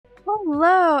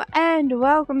Hello and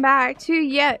welcome back to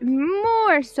yet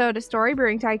more Soda Story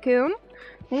Brewing Tycoon.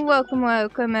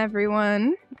 Welcome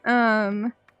everyone.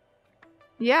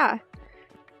 Yeah.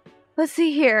 Let's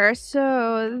see here.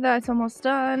 So that's almost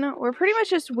done. We're pretty much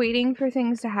just waiting for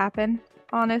things to happen,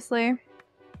 honestly.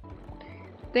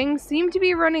 Things seem to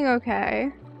be running okay.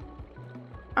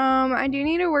 I do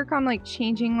need to work on like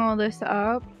changing all this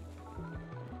up.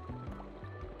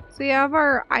 So we have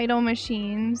our idle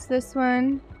machines. This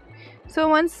one. So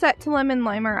one's set to lemon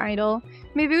lime are idle.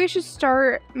 Maybe we should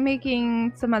start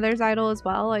making some others idle as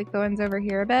well, like the ones over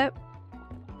here a bit.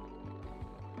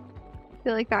 I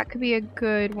feel like that could be a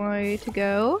good way to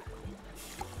go.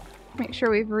 Make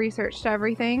sure we've researched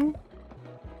everything.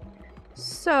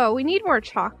 So we need more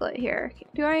chocolate here.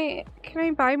 Can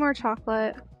I buy more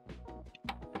chocolate?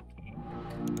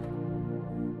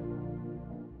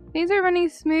 Things are running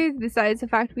smooth besides the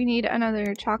fact we need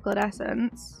another chocolate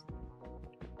essence.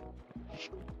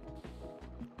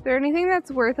 Is there anything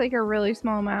that's worth like a really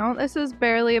small amount? This is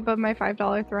barely above my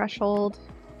 $5 threshold.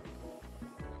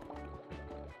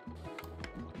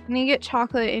 I need to get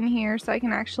chocolate in here so I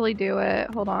can actually do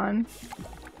it. Hold on.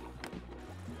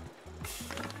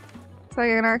 So I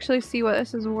can actually see what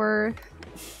this is worth.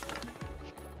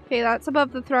 Okay, that's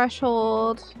above the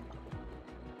threshold.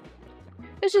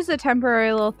 It's just a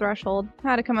temporary little threshold. I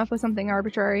had to come up with something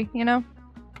arbitrary, you know?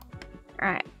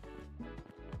 Alright.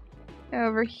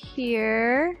 Over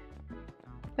here.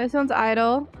 This one's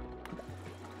idle.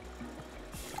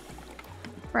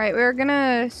 Right, we're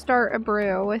gonna start a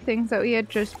brew with things that we had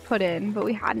just put in, but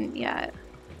we hadn't yet.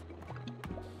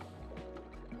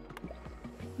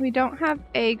 We don't have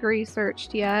egg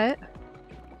researched yet.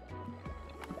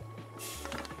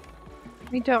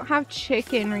 We don't have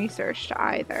chicken researched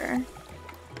either.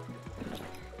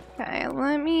 Okay,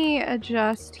 let me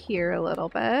adjust here a little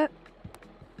bit.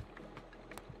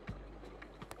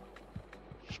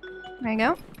 There you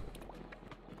go.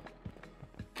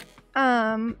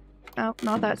 Oh,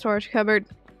 not that storage cupboard.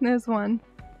 This one.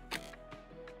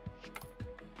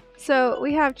 So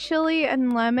we have chili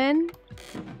and lemon.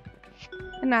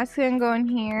 And that's gonna go in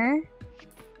here.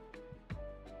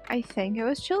 I think it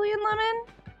was chili and lemon.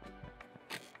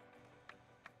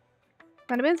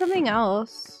 Might have been something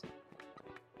else.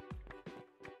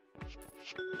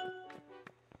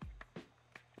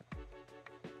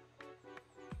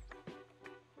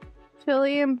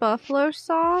 Chili and buffalo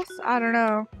sauce? I don't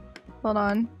know. Hold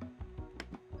on.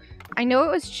 I know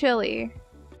it was chili.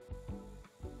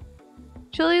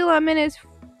 Chili lemon is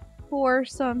for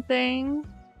something.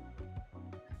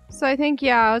 So I think,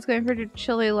 yeah, I was going for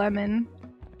chili lemon.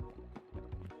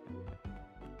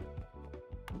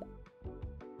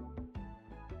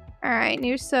 Alright,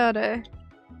 new soda.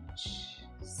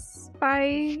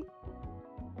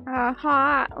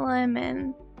 Hot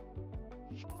lemon.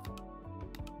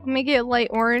 Make it light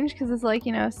orange because it's like,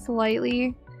 you know,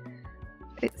 slightly,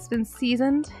 it's been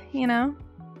seasoned, you know.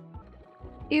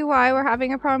 EY, we're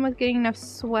having a problem with getting enough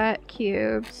sweat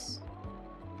cubes.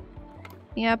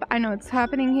 Yep, I know what's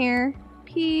happening here.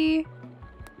 P.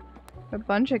 A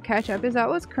bunch of ketchup. Is that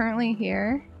what's currently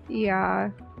here?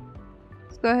 Yeah.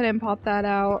 Let's go ahead and pop that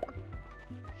out.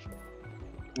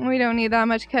 We don't need that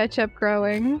much ketchup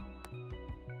growing.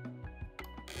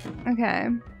 Okay.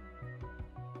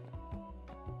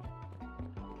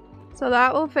 So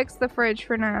that will fix the fridge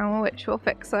for now, which will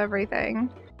fix everything.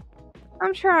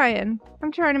 I'm trying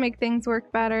to make things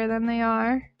work better than they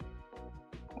are.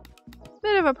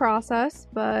 Bit of a process,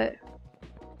 but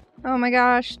oh my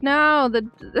gosh, no,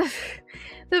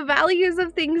 the values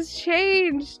of things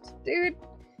changed, dude.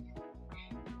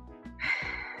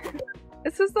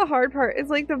 This is the hard part. It's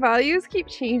like the values keep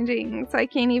changing, so I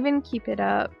can't even keep it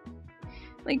up.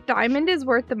 Like, diamond is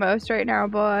worth the most right now,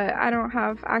 but I don't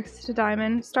have access to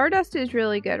diamond. Stardust is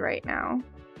really good right now.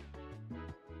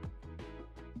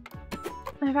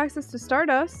 I have access to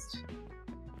Stardust.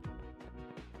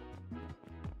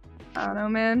 I don't know,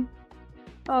 man.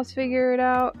 I'll just figure it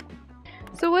out.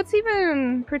 So what's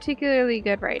even particularly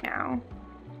good right now?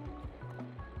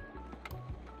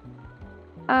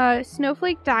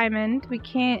 Snowflake diamond.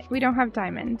 We don't have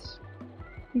diamond.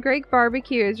 Greg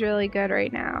barbecue is really good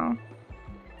right now.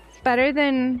 Better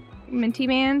than Minty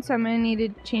Man, so I'm gonna need to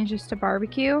change this to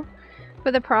barbecue.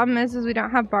 But the problem is we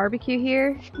don't have barbecue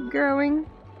here growing.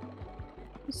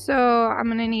 So I'm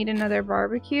gonna need another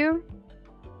barbecue.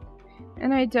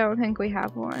 And I don't think we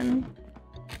have one.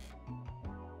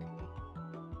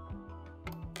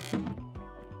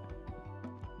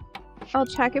 I'll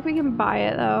check if we can buy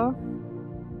it though.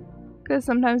 Because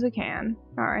sometimes we can.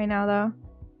 Not right now though.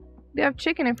 We have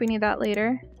chicken if we need that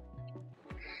later.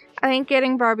 I think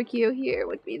getting barbecue here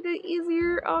would be the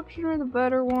easier option or the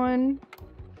better one.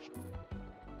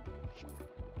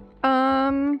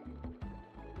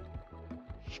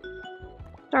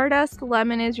 Stardust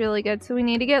lemon is really good, so we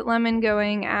need to get lemon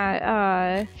going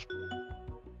at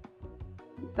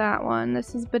that one.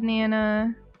 This is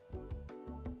banana.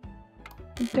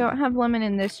 We don't have lemon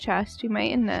in this chest. We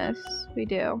might in this. We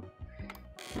do.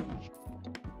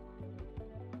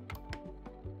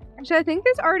 Actually, I think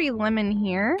there's already lemon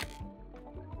here.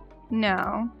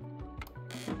 No.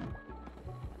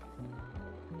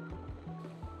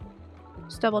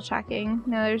 Just double checking.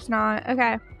 No, there's not.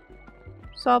 Okay.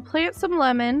 So I'll plant some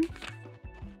lemon.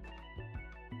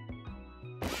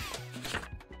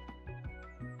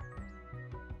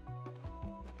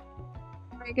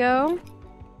 There we go.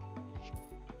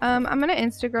 I'm gonna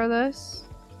insta-grow this.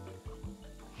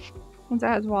 Once it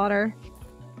has water.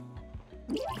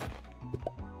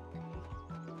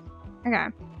 Okay.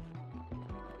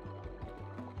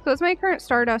 So it's my current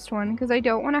Stardust one, because I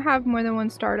don't want to have more than one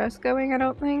Stardust going, I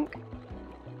don't think.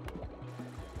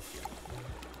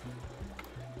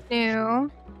 New.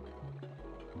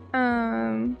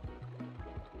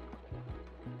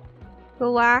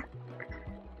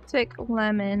 Galactic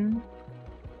lemon.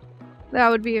 That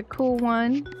would be a cool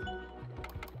one.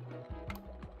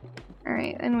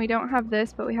 Alright, and we don't have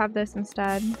this, but we have this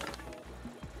instead.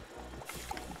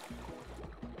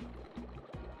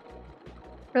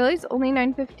 Really? It's only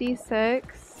 $9.56?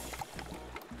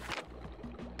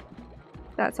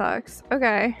 That sucks.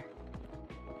 Okay.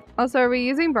 Also, are we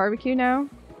using barbecue now?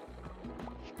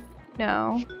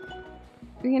 No.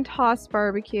 We can toss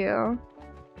barbecue.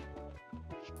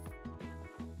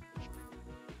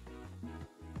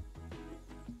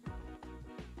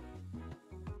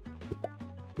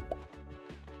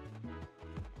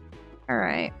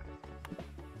 Alright.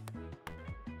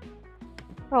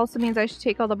 Also means I should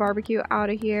take all the barbecue out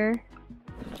of here.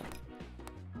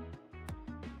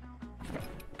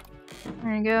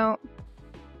 There you go.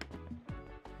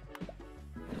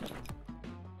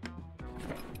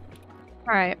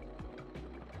 Alright.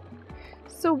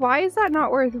 So why is that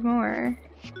not worth more?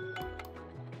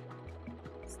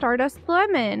 Stardust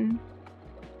lemon.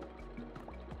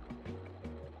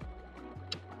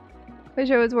 Wish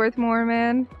it was worth more,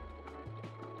 man.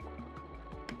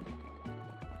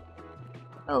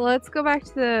 Let's go back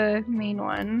to the main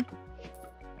one.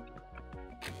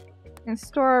 And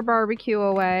store our barbecue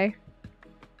away.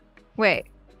 Wait.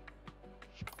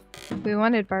 We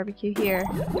wanted barbecue here.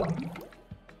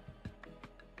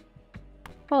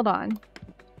 Hold on.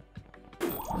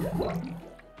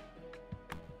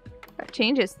 That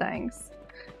changes things.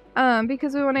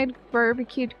 Because we wanted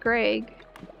barbecued Greg.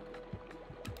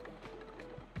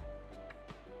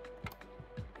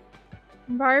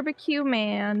 Barbecue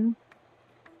man.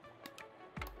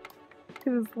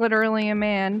 Because it's literally a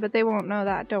man, but they won't know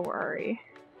that, don't worry.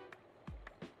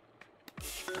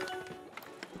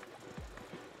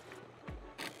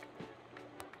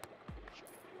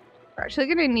 We're actually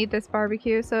gonna need this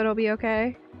barbecue, so it'll be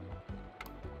okay.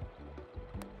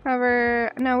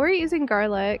 However, no, we're using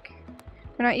garlic.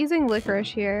 We're not using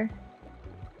licorice here.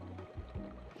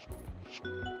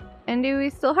 And do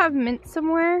we still have mint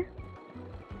somewhere?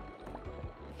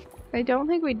 I don't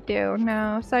think we do,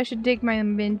 no. So I should dig my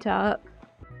mint up.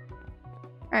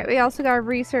 Alright, we also got a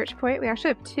research point. We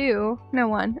actually have 2. No,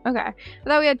 1. Okay. I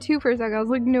thought we had 2 for a second. I was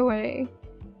like, no way.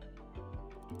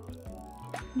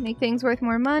 Make things worth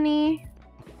more money.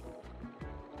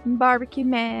 Barbecue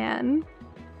man.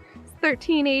 It's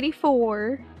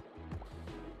 $13.84.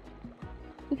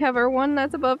 We have our one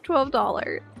that's above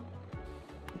 $12.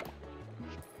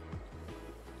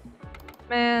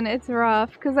 Man, it's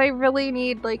rough because I really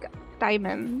need like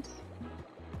diamond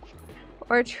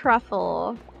or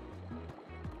truffle.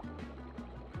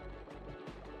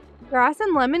 Grass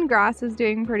and lemongrass is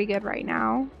doing pretty good right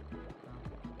now.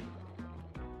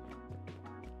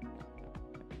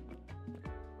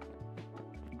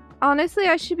 Honestly,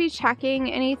 I should be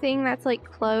checking anything that's like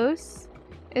close.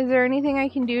 Is there anything I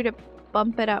can do to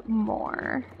bump it up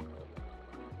more?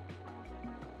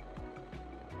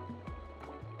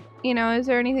 You know, is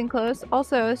there anything close?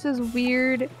 Also, this is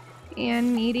weird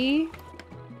and meaty.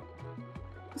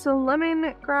 So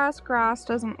lemongrass grass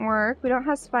doesn't work. We don't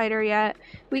have spider yet.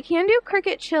 We can do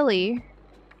cricket chili.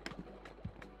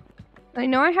 I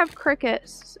know I have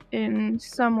crickets in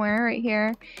somewhere right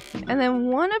here. And then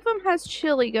one of them has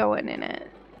chili going in it.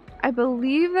 I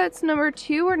believe that's number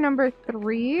 2 or number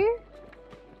 3. I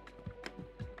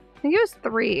think it was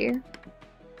 3.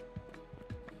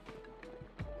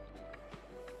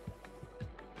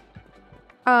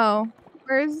 Oh,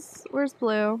 where's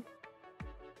blue?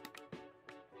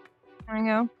 There we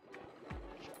go.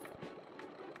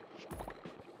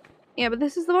 Yeah, but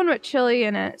this is the one with chili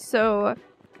in it, so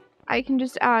I can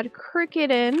just add cricket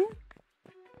in.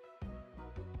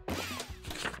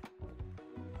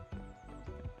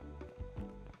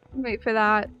 Wait for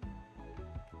that.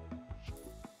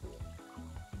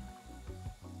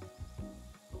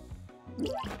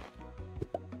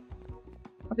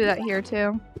 I'll do that here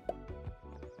too.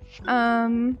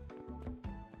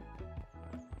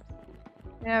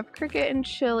 I have cricket and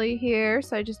chili here,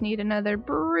 so I just need another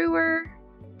brewer.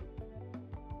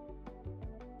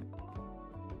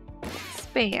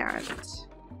 Expand.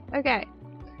 Okay,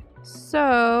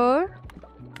 so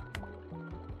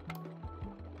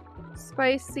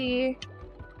spicy,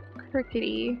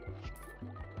 crickety.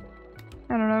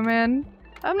 I don't know, man.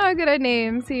 I'm not good at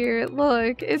names here.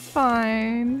 Look, it's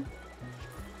fine.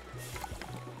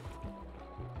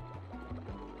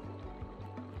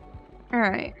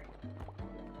 Alright.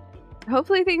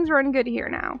 Hopefully things run good here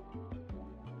now.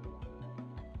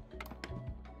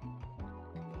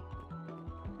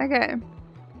 Okay.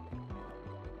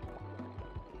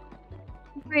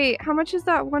 Wait, how much is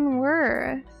that one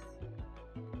worth?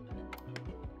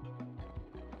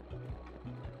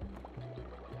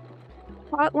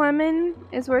 Hot lemon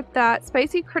is worth that.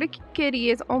 Spicy crickety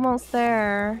is almost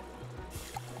there.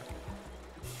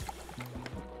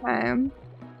 Okay.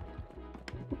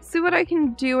 Let's see what I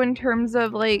can do in terms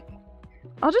of, like,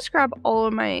 I'll just grab all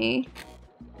of my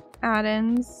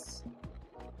add-ins.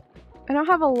 I don't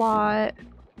have a lot.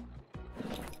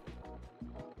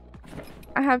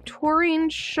 I have taurine,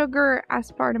 sugar,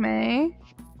 aspartame.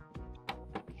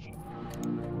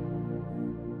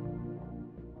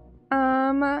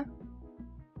 I'll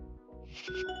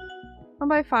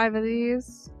buy 5 of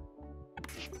these.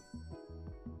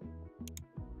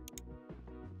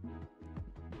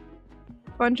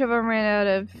 Bunch of them ran out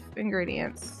of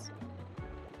ingredients.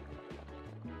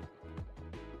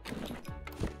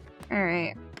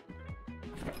 Alright.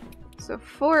 So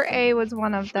 4A was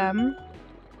one of them.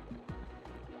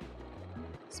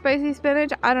 Spicy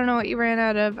spinach, I don't know what you ran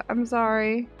out of. I'm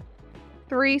sorry.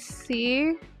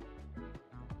 3C.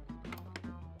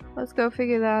 Let's go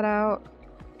figure that out.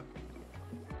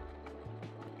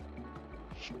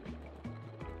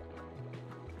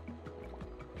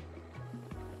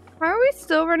 Why are we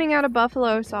still running out of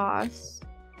buffalo sauce?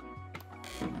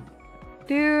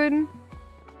 Dude.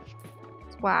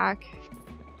 It's whack.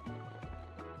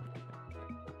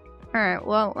 Alright,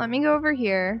 well, let me go over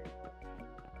here.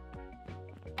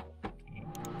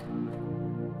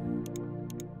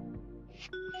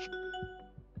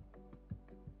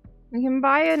 We can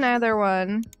buy another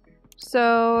one.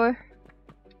 So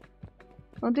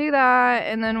we'll do that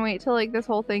and then wait till like this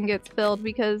whole thing gets filled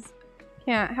because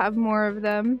can't have more of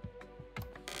them.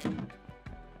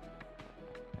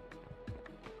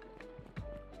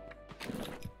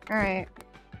 Alright.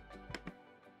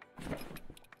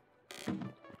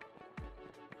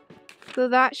 So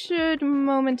that should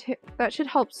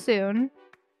help soon.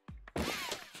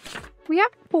 We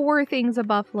have 4 things of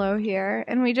buffalo here,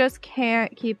 and we just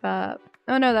can't keep up.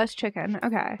 Oh no, that's chicken.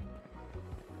 Okay.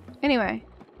 Anyway.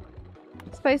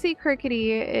 Spicy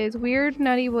crickety is weird,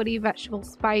 nutty, woody, vegetable,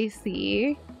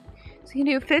 spicy. So you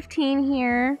can do 15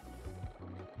 here.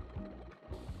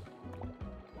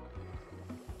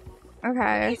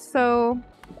 Okay, so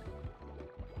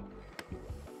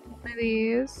one of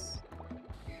these.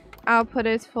 Output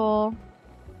is full.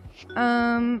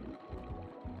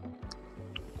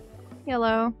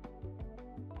 Yellow.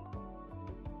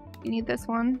 You need this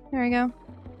one. There we go.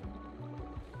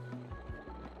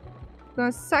 So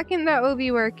the second that will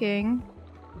be working.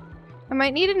 I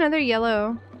might need another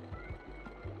yellow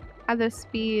at this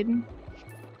speed.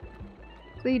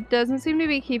 So he doesn't seem to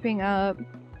be keeping up.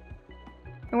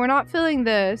 And we're not filling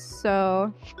this,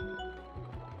 so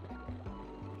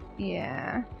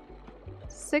yeah.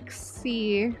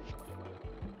 6C.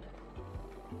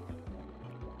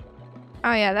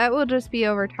 Oh yeah, that will just be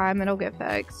over time. It'll get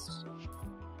fixed.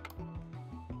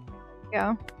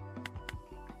 Yeah.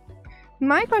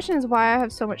 My question is why I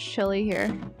have so much chili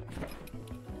here.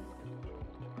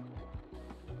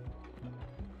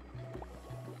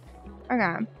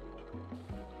 Okay.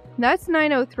 That's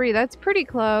 903. That's pretty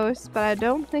close, but I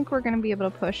don't think we're going to be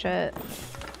able to push it.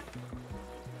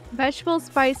 Vegetable,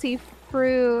 spicy,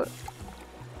 fruit.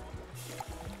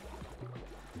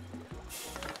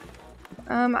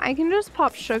 I can just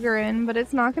pop sugar in, but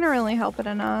it's not going to really help it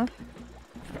enough.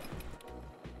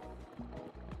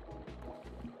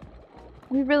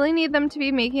 We really need them to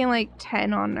be making like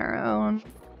 10 on their own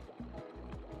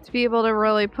to be able to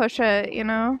really push it, you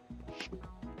know?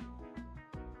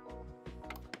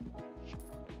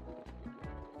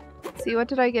 see, what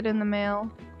did I get in the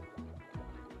mail?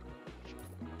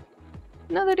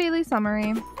 Another daily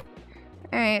summary.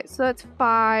 Alright, so that's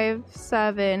 5,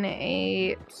 7,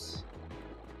 8,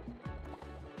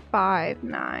 5,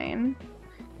 9.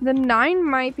 The 9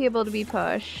 might be able to be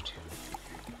pushed.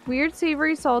 Weird,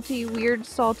 savory, salty, weird,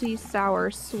 salty,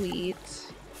 sour,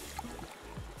 sweet.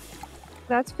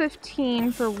 That's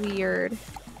 15 for weird.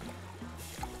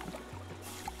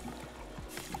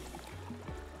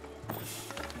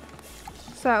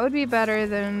 So that would be better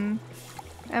than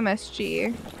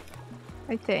MSG,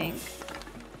 I think.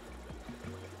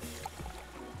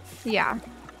 Yeah.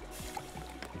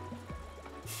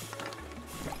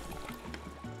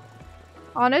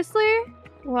 Honestly,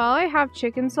 while I have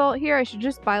chicken salt here, I should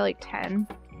just buy like 10.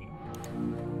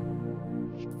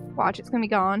 Watch, it's gonna be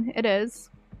gone. It is.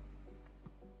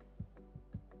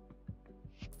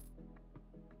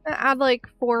 I'll add like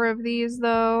 4 of these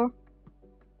though.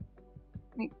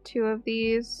 Like 2 of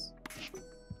these.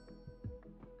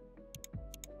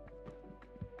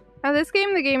 At this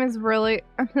game, the game is really...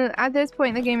 at this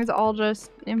point, the game is all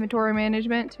just inventory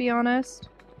management, to be honest.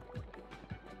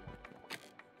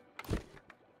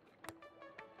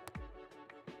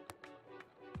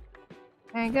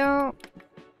 There you go.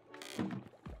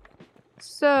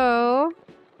 So...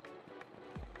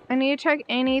 I need to check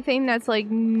anything that's, like,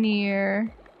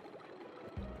 near.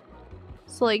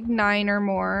 So, like, 9 or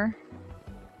more.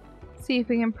 See if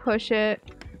we can push it.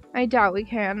 I doubt we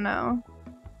can, though.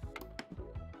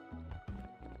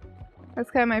 That's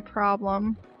kind of my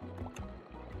problem.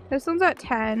 This one's at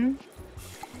 10.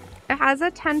 It has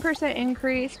a 10%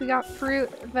 increase. We got fruit,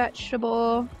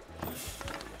 vegetable.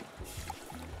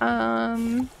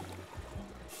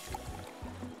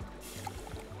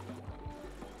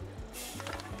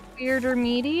 Weird or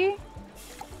meaty?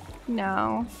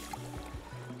 No.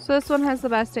 So this one has the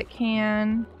best it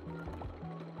can.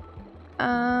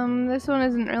 This one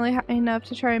isn't really high enough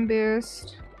to try and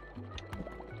boost.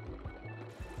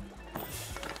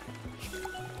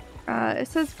 It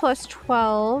says plus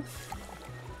 12.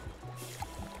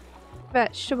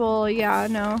 Vegetable, yeah,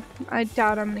 no. I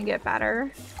doubt I'm gonna get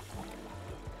better.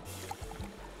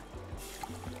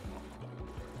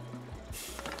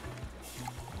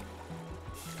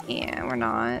 Yeah, we're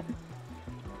not.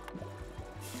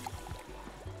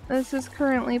 This is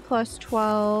currently plus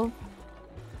 12.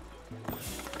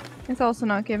 It's also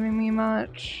not giving me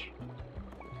much.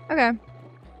 Okay.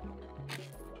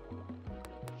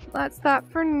 That's that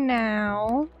for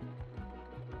now.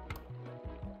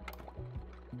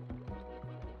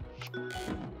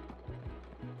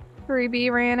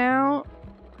 $3B ran out.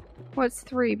 What's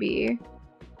 $3B?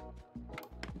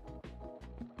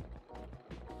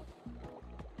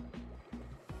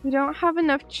 We don't have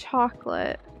enough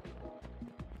chocolate.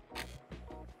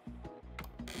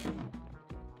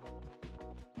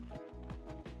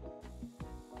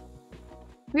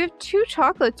 We have 2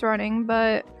 chocolates running,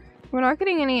 but we're not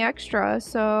getting any extra,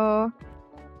 so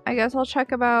I guess I'll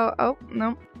check about... oh,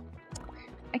 no.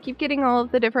 I keep getting all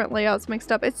of the different layouts mixed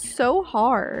up. It's so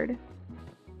hard.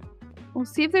 We'll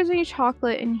see if there's any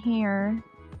chocolate in here.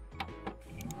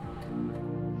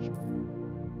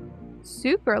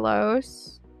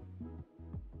 Sucralose.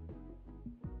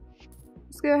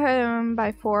 Let's go ahead and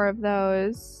buy 4 of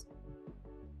those.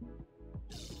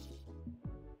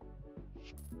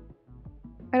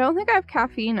 I don't think I have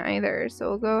caffeine either,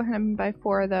 so we'll go ahead and buy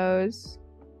 4 of those.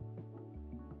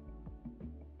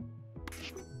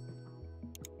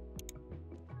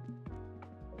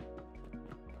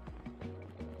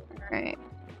 Alright.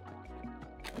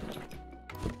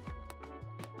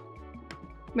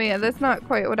 But yeah, that's not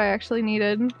quite what I actually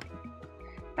needed.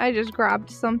 I just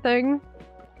grabbed something.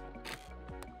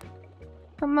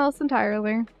 Something else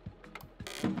entirely.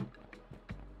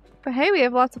 But hey, we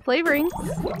have lots of flavorings.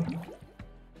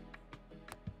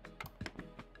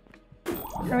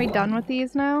 Are we done with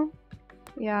these now?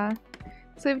 Yeah.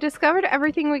 So we've discovered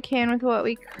everything we can with what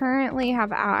we currently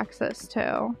have access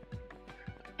to.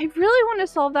 I really want to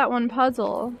solve that one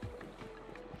puzzle.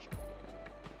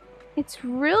 It's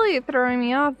really throwing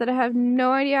me off that I have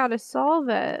no idea how to solve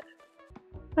it.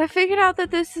 I figured out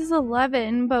that this is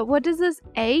 11, but what does this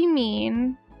A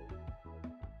mean?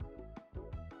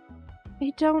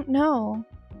 I don't know.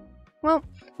 Well,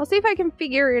 I'll see if I can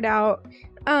figure it out.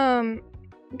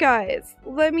 Guys,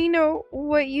 let me know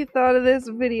what you thought of this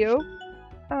video.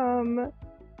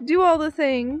 Do all the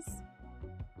things.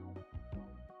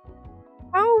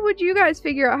 How would you guys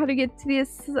figure out how to get to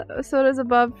these sodas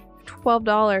above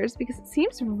 $12? Because it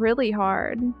seems really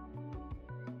hard.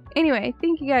 Anyway,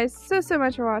 thank you guys so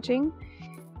much for watching.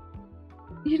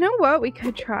 You know what we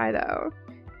could try though?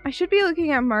 I should be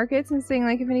looking at markets and seeing,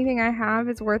 like, if anything I have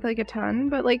is worth, like, a ton.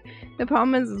 But, like, the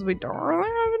problem is we don't really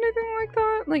have anything like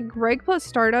that. Like, Greg plus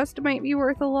Stardust might be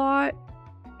worth a lot.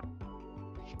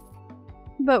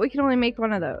 But we can only make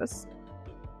one of those.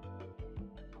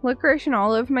 Licorice and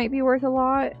olive might be worth a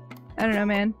lot. I don't know,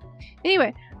 man.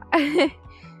 Anyway,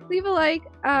 leave a like,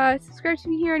 subscribe to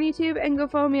me here on YouTube, and go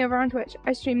follow me over on Twitch.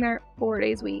 I stream there 4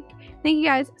 days a week. Thank you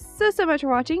guys so much for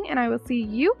watching, and I will see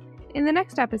you in the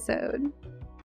next episode.